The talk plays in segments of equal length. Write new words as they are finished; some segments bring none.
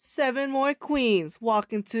7 more queens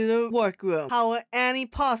walk into the workroom. How will Annie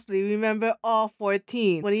possibly remember all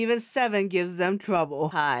 14 when even 7 gives them trouble?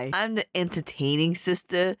 Hi, I'm the entertaining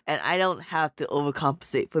sister, and I don't have to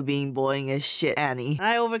overcompensate for being boring as shit, Annie.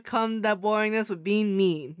 I overcome that boringness with being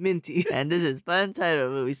mean, Minty. And this is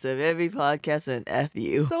FunUntitled, where we serve every podcast an F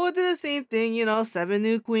you. So we'll do the same thing, 7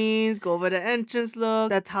 new queens, go over the entrance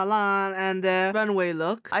look, the talent, and the runway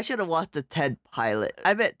look. I should have watched the Ted pilot.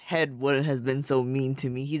 I bet Ted wouldn't have been so mean to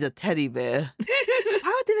me. He's a teddy bear.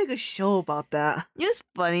 Why would they make a show about that? It's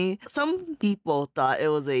funny. Some people thought it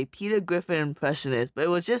was a Peter Griffin impressionist, but it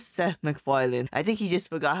was just Seth MacFarlane. I think he just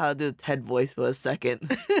forgot how to do the Ted voice for a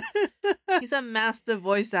second. He's a master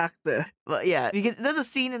voice actor. But yeah, because there's a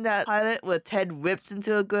scene in that pilot where Ted whips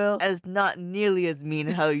into a girl, and it's not nearly as mean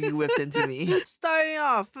how you whipped into me. Starting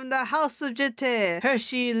off from the House of Jete,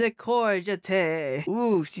 Hershey Liqueur Jete.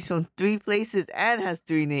 Ooh, she's from 3 places and has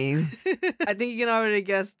 3 names. I think you can already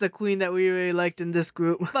guess the queen that we really liked in this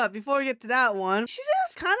group. But before we get to that one, she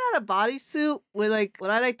just kind of had a bodysuit with what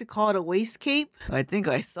I like to call a waist cape. I think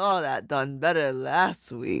I saw that done better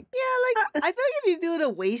last week. Yeah, I feel like if you do the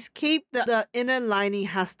waist cape, the inner lining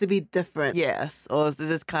has to be different. Yes, or it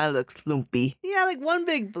just kind of looks lumpy. Yeah, like one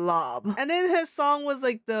big blob. And then her song was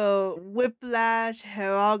like the whiplash,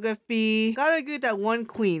 choreography. Gotta agree with that one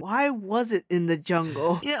queen. Why was it in the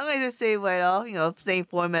jungle? I'm gonna just say right off, same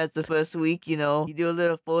format as the first week, you do a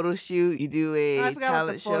little photo shoot, you do a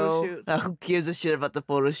talent show. Shoot. Who gives a shit about the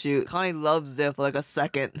photo shoot? Connie loves it for like a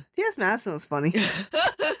second. T.S. Madison was funny.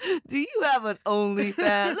 Do you have an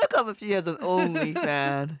OnlyFans? Look up if she has an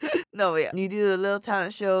OnlyFans. No, yeah. You do a little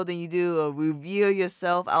talent show, then you do a reveal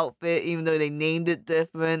yourself outfit, even though they named it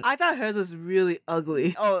different. I thought hers was really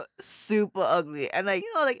ugly. Oh, super ugly. And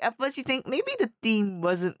at first you think maybe the theme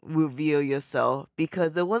wasn't reveal yourself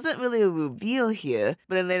because there wasn't really a reveal here.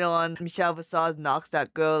 But then later on, Michelle Visage knocks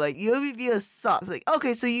that girl, your reveals suck. It's like,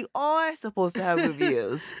 okay, so you are supposed to have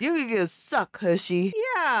reveals. Your reveals suck, Hershey.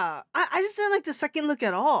 Yeah. I just didn't like the second look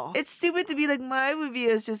at all. It's stupid to be like, my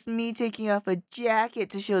reveal is just me taking off a jacket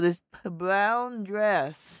to show this brown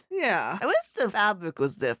dress. Yeah. I wish the fabric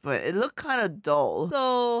was different. It looked kind of dull.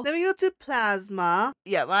 So, then we go to Plasma.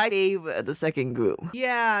 Yeah, my favorite of the second group.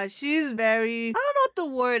 Yeah, she's very... I don't know what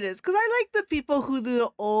the word is, because I like the people who do the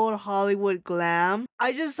old Hollywood glam.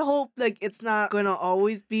 I just hope, it's not gonna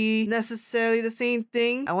always be necessarily the same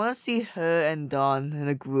thing. I want to see her and Dawn in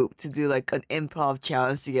a group to do, an improv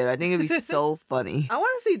challenge together. I think it'd be so funny. I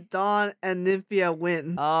want to see Dawn and Nymphia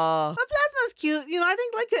win. Oh. But Plasma's cute. I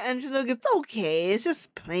think, her entrance look, it's okay. It's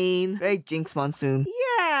just plain. Very Jinx Monsoon.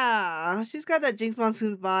 Yeah. She's got that Jinx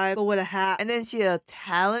Monsoon vibe, but with a hat. And then she had a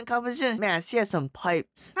talent competition. Man, she has some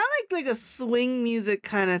pipes. Kind of like a swing music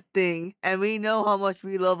kind of thing. And we know how much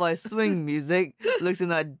we love our swing music. Looks in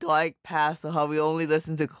that dark past of how we only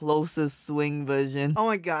listen to closest swing version. Oh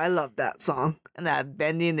my god, I love that song. And that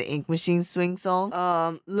Bendy and the Ink Machine swing song.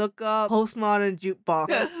 Look up Postmodern Jukebox.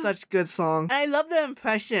 That's such a good song. And I love the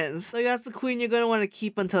impressions. That's the queen you're gonna want to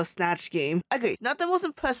keep until Snatch Game. Okay, not the most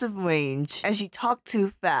impressive range, and she talked too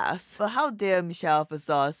fast. But how dare Michelle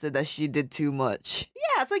Visage say that she did too much?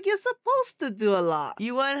 Yeah, it's you're supposed to do a lot.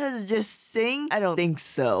 You want her to just sing? I don't think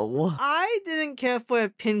so. I didn't care for a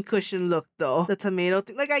pincushion look though. The tomato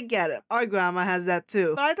thing. I get it. Our grandma has that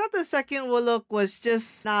too. But I thought the second look was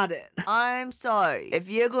just not it. I'm sorry. If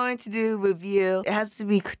you're going to do reveal, it has to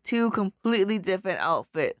be 2 completely different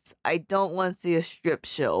outfits. I don't want to see a strip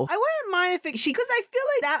show. I wouldn't mind if because I feel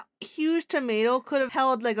like that huge tomato could have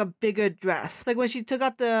held a bigger dress. When she took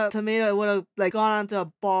out the tomato, it would have gone onto a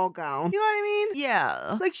ball gown. You know what I mean?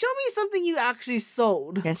 Yeah. Show me something you actually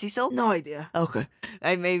sold. Can she sew? No idea. Okay.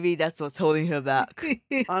 And maybe that's what's holding her back.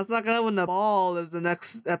 It's not gonna win the ball is the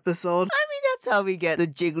next episode. I mean, that's how we get the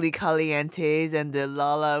Jiggly Calientes and the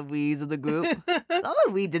Lala Wees of the group. Lala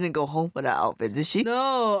Wee didn't go home for that outfit, did she?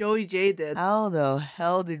 No, Joey J did. How the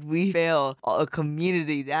hell did we fail a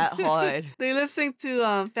community that hard? They lip sync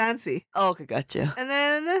to Fancy. Oh, okay, gotcha. And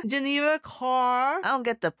then Geneva Carr. I don't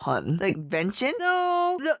get the pun. Vention?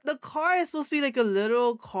 No, the car is supposed to be a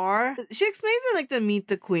literal car. She explains it to Meet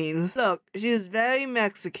the Queens. Look, she's very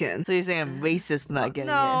Mexican. So you're saying I'm racist for not getting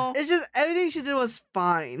it? No, it's just everything she did was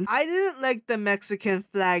fine. I didn't like the Mexican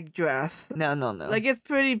flag dress. No. It's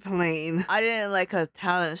pretty plain. I didn't like her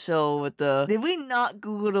talent show with the... Did we not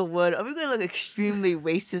Google the word? Are we going to look extremely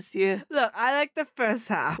racist here? Look, I like the first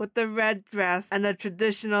half with the red dress and the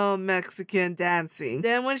traditional Mexican dancing.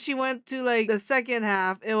 Then when she went to like the second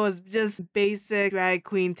half, it was just basic drag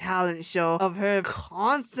queen talent show of her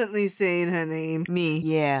constantly saying her name. Me,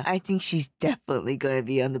 yeah, I think she's definitely gonna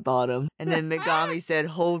be on the bottom. And then Megami said,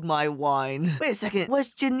 hold my wine. Wait a second,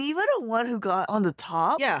 was Geneva the one who got on the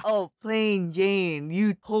top? Yeah. Oh, Plain Jane,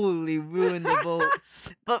 you totally ruined the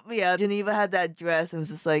votes. But yeah, Geneva had that dress and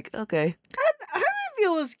it's just like, okay. Her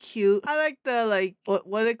reveal was cute. I like the like what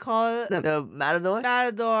do they call it? The Matador?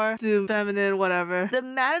 Matador to feminine, whatever. The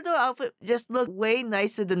Matador outfit just looked way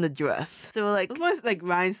nicer than the dress. So we're like, It was like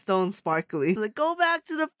rhinestone sparkly. like, go back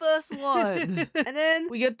to the first one. And then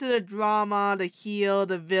we get to the drama, the heel,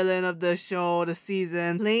 the villain of the show, the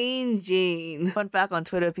season, Plain Jane. Fun fact on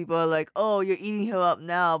Twitter, people are like, oh, you're eating her up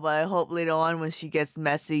now, but I hope later on when she gets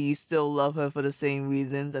messy, you still love her for the same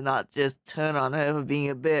reasons and not just turn on her for being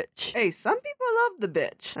a bitch. Hey, some people love the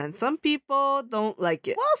bitch, and some people don't like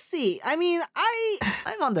it. We'll see. I mean,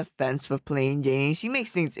 I'm on the fence for Plain Jane. She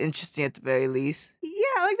makes things interesting at the very least.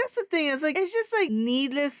 yeah, like that's the thing. It's like, it's just like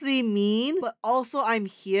needlessly mean, but also I'm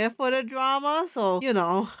here for the drama, so, you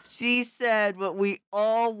know. She said what we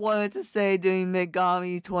all wanted to say during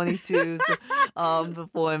Megami 22's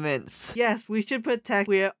performance. Yes, we should protect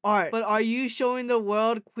queer art, but are you showing the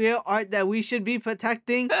world queer art that we should be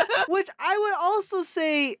protecting? Which I would also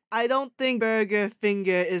say, I don't think Burger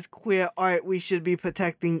Finger is queer art we should be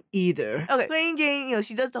protecting either. Okay, Plain Jane, you know,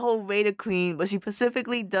 she does the whole Raider Queen, but she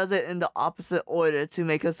specifically does it in the opposite order to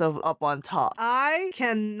make herself up on top. I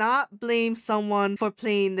cannot blame someone for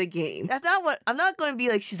playing the game. That's not what I'm not going to be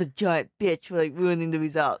like she's a giant bitch for like ruining the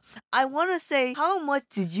results. I want to say, how much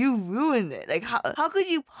did you ruin it? Like how could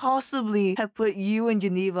you possibly have put you and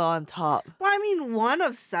Geneva on top? Well, I mean, 1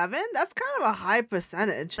 of 7? That's kind of a high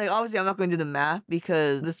percentage. Like obviously I'm not going to do the math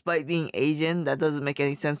because despite being Asian, that doesn't make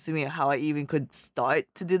any sense to me how I even could start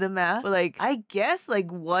to do the math. But like I guess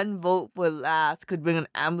like 1 vote for last could bring an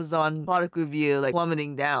Amazon product review like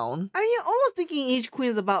plummeting down. I mean, you're almost thinking each queen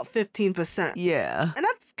is about 15%. Yeah. And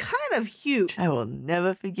that's kind of huge. I will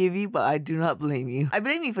never forgive you, but I do not blame you. I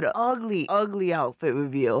blame you for the ugly, ugly outfit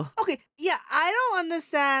reveal. Okay, yeah, I don't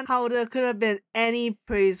understand how there could have been any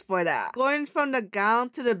praise for that. Going from the gown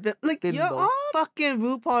to the like, Bimbo. you're on fucking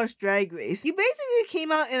RuPaul's Drag Race. You basically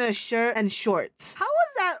came out in a shirt and shorts. How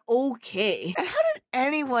was that okay? And how did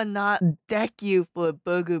anyone not deck you for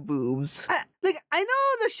burger boobs? I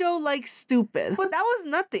know the show likes stupid, but that was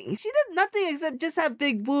nothing. She did nothing except just have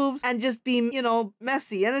big boobs and just be, you know,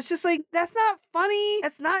 messy. And it's just like, that's not funny.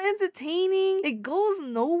 It's not entertaining. It goes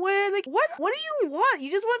nowhere. Like, what do you want?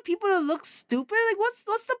 You just want people to look stupid? Like, what's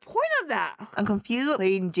the point of that? I'm confused what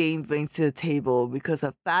Plain Jane brings to the table because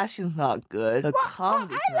her fashion's not good. Her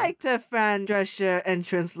comedy's I liked her Fran Drescher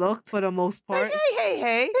entrance look for the most part. Hey.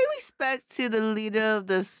 Pay respect to the leader of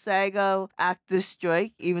the Saga actors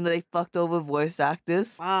strike, even though they fucked over voice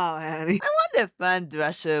actors. Wow, Annie. I wonder if Fran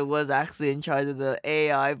Drescher was actually in charge of the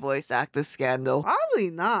AI voice actor scandal. Probably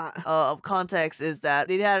not. Of context is that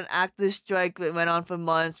they had an actors strike that went on for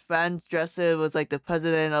months. Fran Drescher was like the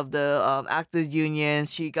president of the actors union.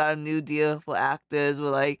 She got a new deal for actors. We're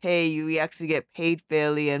like, hey, we actually get paid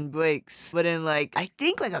fairly and breaks. But then like, I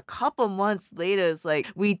think like a couple months later, it's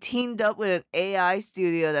like we teamed up with an AI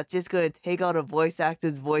studio that's just gonna take all the voice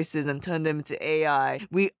actors' voices and turn them into AI.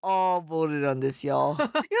 We all voted on this, y'all. You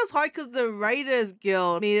know, it's hard because the Writers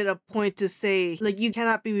Guild made it a point to say, like, you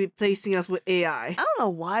cannot be replacing us with AI. I don't know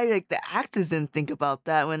why like the actors didn't think about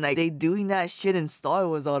that when like they doing that shit in Star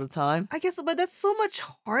Wars all the time. I guess, but that's so much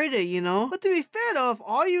harder, you know? But to be fair though, if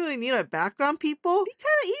all you really need are background people, it's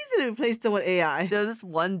kind of easy to replace them with AI. There's this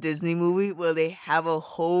one Disney movie where they have a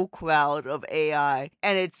whole crowd of AI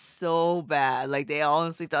and it's so bad. Like they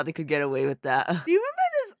honestly thought they could get away with that. Do you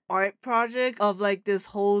remember this art project of like this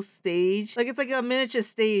whole stage? Like it's like a miniature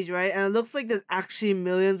stage, right? And it looks like there's actually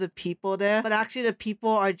millions of people there, but actually the people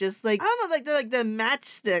are just like, I don't know, like they're like the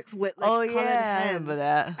matchsticks with like colored heads. I remember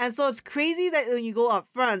that. And so it's crazy that when you go up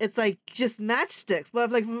front, it's like just matchsticks, but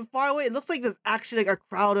if, like from far away, it looks like there's actually like a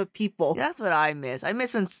crowd of people. That's what I miss. I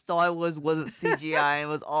miss when Star Wars wasn't CGI and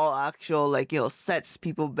was all actual like, you know, sets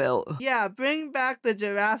people built. Yeah, bring back the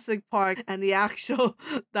Jurassic Park and the actual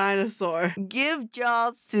dinosaur. Give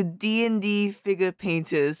jobs to D&D figure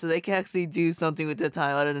painters so they can actually do something with their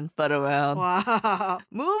time other than fud around. Wow.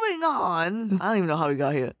 Moving on. I don't even know how we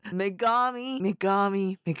got here. Megami.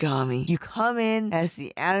 You come in as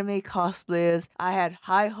the anime cosplayers. I had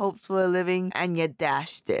high hopes for a living and you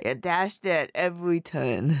dashed it. You dashed it at every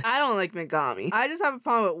turn. I don't like Megami. I just have a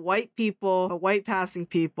problem with white people, or white passing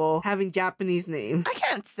people, having Japanese names. I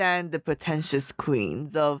can't stand the pretentious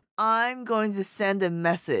queens of I'm going to send a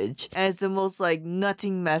message, and it's the most like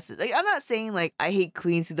nutting message. Like, I'm not saying like I hate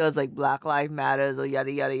queens who does like Black Lives Matters or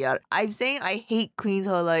yada yada yada. I'm saying I hate queens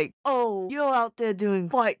who are like, oh, you're out there doing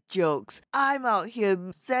white jokes. I'm out here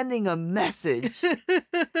sending a message.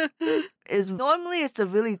 Normally it's the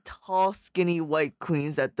really tall, skinny white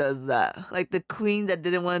queens that does that. Like the queen that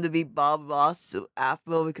didn't want to be Bob Ross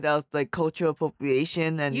Afro because that was like cultural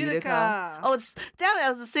appropriation and Utica. Oh, damn it, that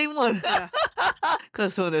was the same one. Yeah.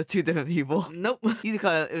 Cause so they're two different people. Nope.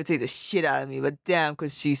 Utica irritated the shit out of me, but damn,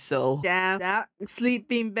 cause she's so. Damn, that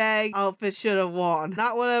sleeping bag outfit should have won.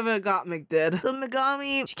 Not whatever Gottmik did. So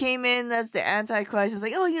Megami, she came in as the Antichrist. It's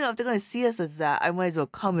like, oh, if they're gonna see us as that, I might as well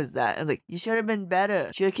come as that. And like, you should have been better.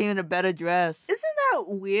 Should have came in a better dress. Isn't that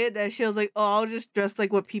weird that she was like, oh, I'll just dress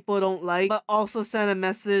like what people don't like, but also send a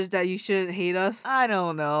message that you shouldn't hate us? I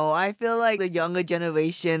don't know. I feel like the younger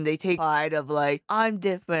generation, they take pride of like, I'm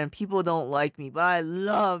different. People don't like me, but I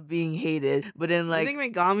love being hated. But then like, you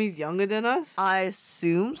think Megami's younger than us? I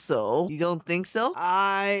assume so. You don't think so?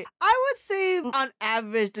 I would say on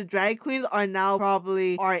average the drag queens are now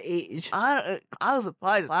probably our age. I was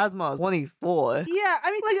surprised Plasma was 24. Yeah,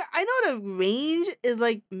 I mean, like, I know the range is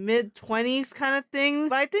like mid-20s kind of thing,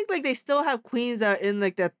 but I think like they still have queens that are in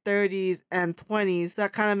like their 30s and 20s.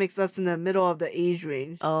 That kind of makes us in the middle of the age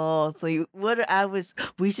range. Oh, so what are average?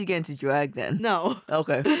 We should get into drag then. No.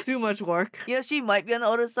 Okay. Too much work. She might be on the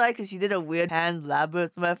older side because she did a weird hand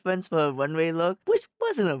labyrinth reference for a runway look, which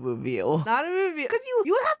wasn't a reveal. Not a reveal. Because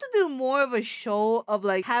you would have to do more of a show of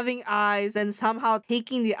like having eyes, then somehow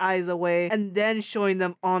taking the eyes away and then showing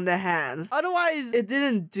them on the hands. Otherwise, it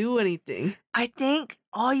didn't do anything. I think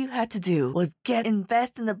all you had to do was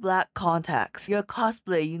invest in the black contacts. You're a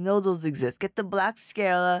cosplayer, you know those exist. Get the black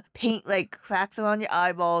scala, paint like cracks around your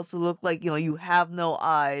eyeballs to look like, you have no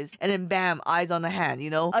eyes, and then bam, eyes on the hand,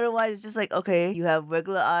 Otherwise, it's just like, okay, you have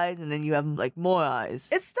regular eyes, and then you have like more eyes.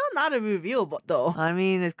 It's still not a reveal, but though. I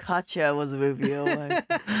mean, if Katya was a reveal. But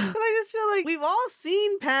I just feel like we've all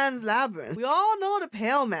seen Pan's Labyrinth. We all know the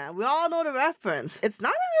Pale Man. We all know the reference. It's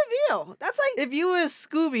not a reveal. That's like if you were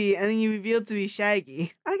Scooby and then you revealed to be Shaggy.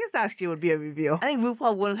 I guess that actually would be a reveal. I think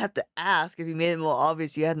RuPaul wouldn't have to ask if he made it more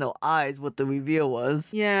obvious you had no eyes what the reveal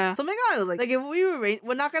was. Yeah. So Megami was like if we were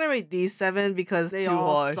we're not gonna rate these 7 because they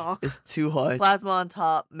all suck. It's too hard. Plasma on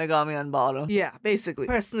top, Megami on bottom. Yeah, basically.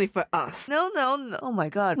 Personally for us. No. Oh my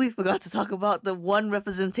god. We forgot to talk about the one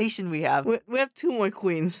representation we have. We have 2 more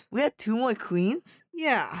queens. We had 2 more queens?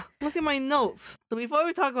 Yeah, look at my notes. So before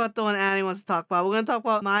we talk about the one Annie wants to talk about, we're gonna talk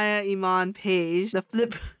about Maya Iman Page, the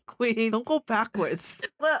flip queen. Don't go backwards.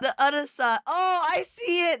 Well, the other side. Oh, I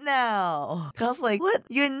see it now. I was like, what?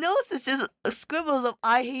 Your notes is just scribbles of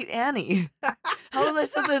I hate Annie. How was I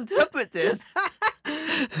supposed to interpret this?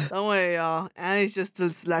 Don't worry, y'all. Annie's just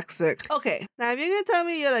dyslexic. Okay, now if you're gonna tell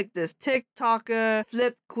me you're like this TikToker,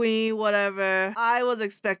 flip queen, whatever, I was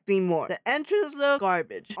expecting more. The entrance look,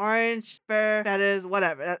 garbage. Orange, fur, feathers,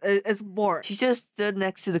 whatever. It's boring. She just stood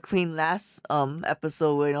next to the queen last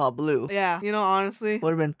episode wearing all blue. Yeah, honestly.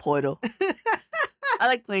 Would have been Poidal. I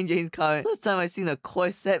like Plain Jane's comment. First time I seen a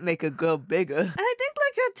corset make a girl bigger. And I think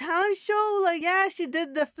like her talent show, like yeah, she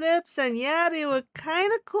did the flips and yeah, they were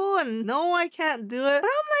kind of cool and no, I can't do it. But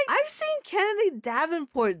I'm like, I've seen Kennedy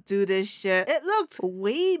Davenport do this shit. It looked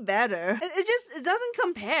way better. It doesn't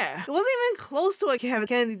compare. It wasn't even close to what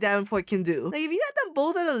Kennedy Davenport can do. Like if you had them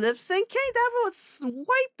both at a lip sync, Kennedy Davenport would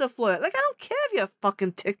swipe the floor. Like I don't care if you're a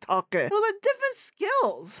fucking TikToker. Those are different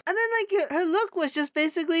skills. And then like her look was just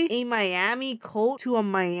basically a Miami coat to a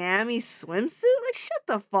Miami swimsuit. Like shut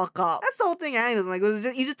the fuck up. That's the whole thing. I was like,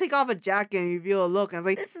 you just take off a jacket and reveal a look. And I was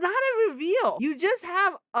like, it's not a reveal. You just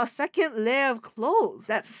have a second layer of clothes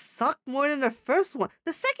that suck more than the first one.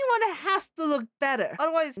 The second one has to look better.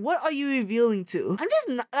 Otherwise, what are you revealing to? I'm just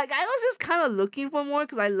not, like, I was just kind of looking for more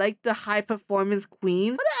because I like the high performance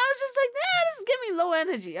queen. But I was just like, nah, this is giving me low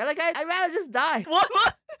energy. I'd rather just die. What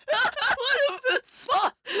a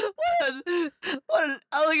response. What an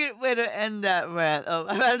elegant way to end that rant.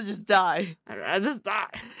 I'd rather just die. I'd rather just die.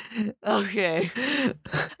 Okay.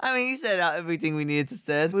 I mean, you said out everything we needed to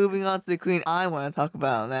say. Moving on to the queen I want to talk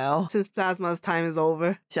about now. Since Plasma's time is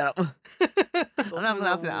over. Shut up. I'm not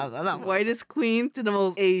pronouncing that. I'm not. Whitest queen to the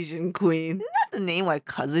most Asian queen. Not the name my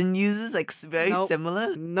cousin uses? Like very Nope.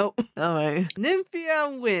 similar? Nope. Alright.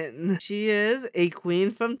 Nymphia Win. She is a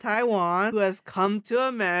queen from Taiwan who has come to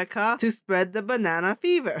America to spread the banana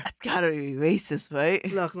fever. That's gotta be racist, right?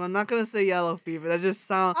 Look, I'm not gonna say yellow fever. That just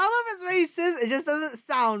sounds. I don't know if it's racist. It just doesn't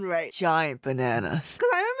sound right. Giant bananas. Because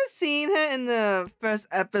I remember seeing her in the first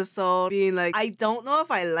episode being like, I don't know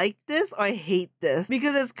if I like this or I hate this.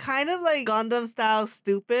 Because it's kind of like Gundam style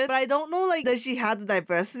stupid. But I don't know like that she had the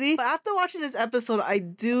diversity. But after watching this episode, I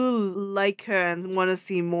do like her and want to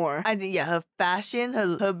see more. I think, yeah, her fashion,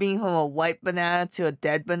 her being from a white banana to a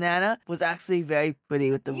dead banana was actually very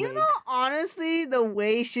pretty with the wig. You know, honestly, the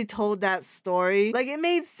way she told that story, like, it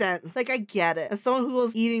made sense. Like, I get it. As someone who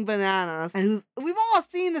was eating bananas and we've all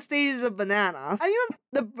seen the stages of bananas. And you know,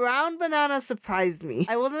 the brown banana surprised me.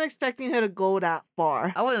 I wasn't expecting her to go that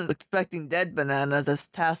far. I wasn't expecting dead bananas as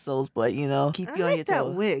tassels, but you know, keep you on your that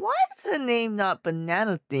toes. wig. Why is her name not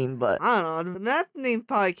banana themed, but I don't know. The banana name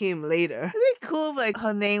probably came later. it'd be cool if like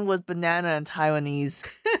her name was banana in Taiwanese.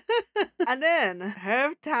 And then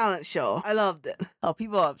her talent show. I loved it. Oh,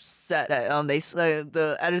 people are upset that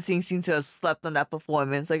the editing seemed to have slept on that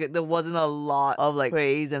performance. Like there wasn't a lot of like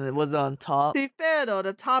praise and it wasn't on top. To be fair though,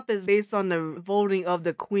 the top is based on the voting of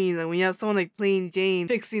the queen, and when you have someone like Plain Jane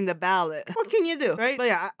fixing the ballot, what can you do, right? But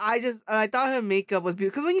yeah, I thought her makeup was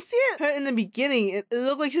beautiful because when you see her in the beginning, it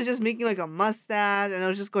looked like she was just making like a mustache and it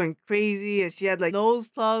was just going crazy, and she had like nose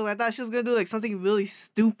plugs. I thought she was gonna do like something really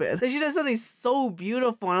stupid. Then she did something so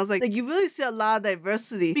beautiful, and I was like you really see a lot of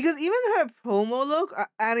diversity because even her promo look,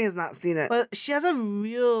 Annie has not seen it, but she has a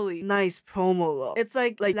really nice promo look. It's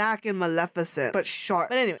like Black and Maleficent, but short.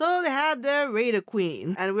 But anyway, so they had their Raider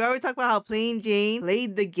Queen, and we already talked about how Plain Jane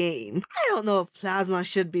played the game. I don't know if Plasma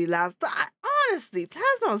should be last. Honestly,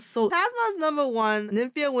 Plasma's number 1,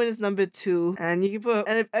 Nymphia Win is number 2, and you can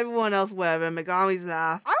put everyone else wherever. Megami's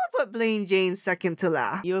last. I would put Plain Jane second to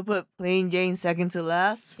last. You would put Plain Jane second to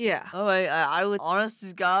last? Yeah. Alright, I would, honest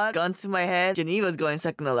to God, gun to my head, Geneva's going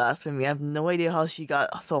second to last for me. I have no idea how she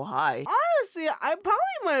got so high. Honestly, I probably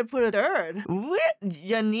might have put a third. With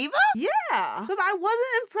Geneva? Yeah, because I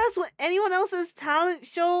wasn't impressed with anyone else's talent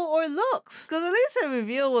show or looks. Because at least her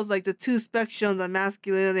reveal was like the two spectrums of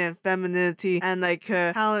masculinity and femininity, and like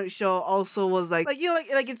her talent show also was like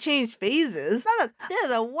it changed phases. Now look,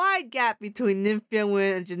 there's a wide gap between Nymphia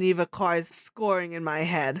Win and Geneva Carr's scoring in my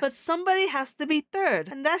head, but somebody has to be third,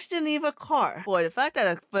 and that's Geneva Carr. Boy, the fact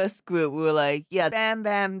that the first group we were like, yeah, bam,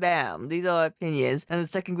 bam, bam, these are our opinions, and the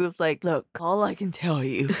second group's like, look, all I can tell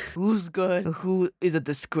you, who's good and who is a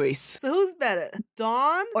disgrace. So who's better,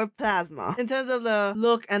 Dawn or Plasma, in terms of the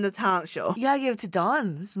look and the talent show? You gotta give it to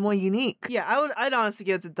Dawn. It's more unique. Yeah, I'd honestly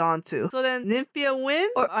give it to Dawn too. So then Nymphia Win,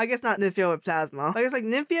 or I guess not Nymphia or Plasma. I guess like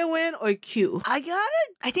Nymphia Win or Q.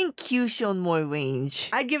 I think Q shown more range.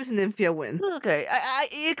 I'd give it to Nymphia Win. Okay,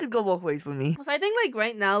 it could go both ways for me. So I think like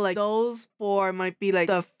right now, like those 4 might be like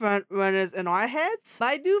the front runners in our heads. But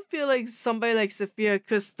I do feel like somebody like Sophia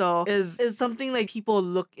Crystal is something like people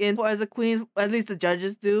look in for as a queen. At least the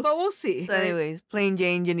judges do. But we'll see. So anyways, Plain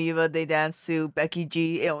Jane, Geneva, they dance to Becky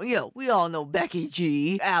G. You know, we all know Becky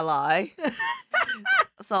G, ally.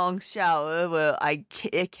 Song Shower, where I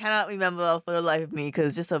cannot remember for the life of me because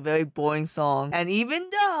it's just a very boring song. And even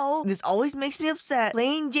though this always makes me upset,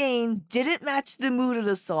 Plain Jane didn't match the mood of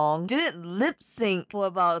the song, didn't lip sync for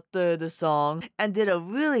about a third of the song, and did a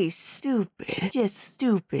really stupid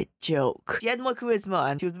joke. She had more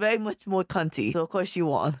charisma and she was very much more cunty, so of course she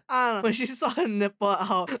won. I don't know. When she saw her nipple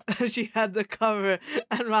out, she had the cover,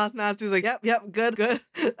 and Ross Nancy was like, yep, good.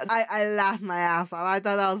 I laughed my ass off. I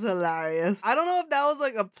thought that was hilarious. I don't know if that was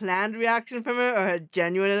like a planned reaction from her or a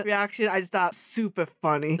genuine reaction. I just thought super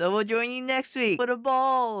funny. So we'll join you next week for the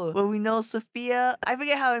ball, where we know Sophia, I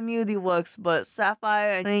forget how immunity works, but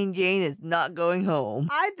Sapphire and Plain Jane is not going home.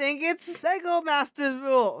 I think it's Lego Masters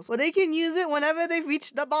rules, where they can use it whenever they've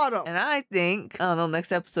reached the bottom. And I think, I don't know,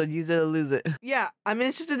 next episode, use it or lose it. Yeah, I'm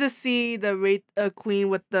interested to see the rate queen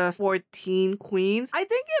with the 14 queens. I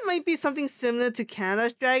think it might be something similar to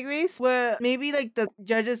Canada's Drag Race, where maybe like the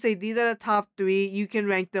judges say these are the top 3, you can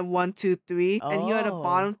rank them 1, 2, 3, and you are the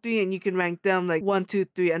bottom 3, and you can rank them like 1, 2,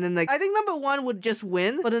 3, and then like I think number 1 would just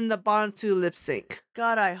win, but then the bottom 2 lip sync.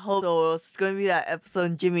 God, I hope so. It's going to be that episode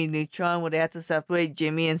in Jimmy Neutron where they have to separate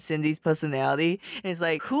Jimmy and Cindy's personality. And it's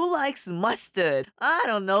like, who likes mustard? I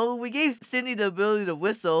don't know. We gave Cindy the ability to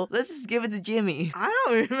whistle. Let's just give it to Jimmy. I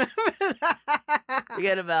don't remember that.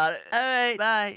 Forget about it. All right, bye.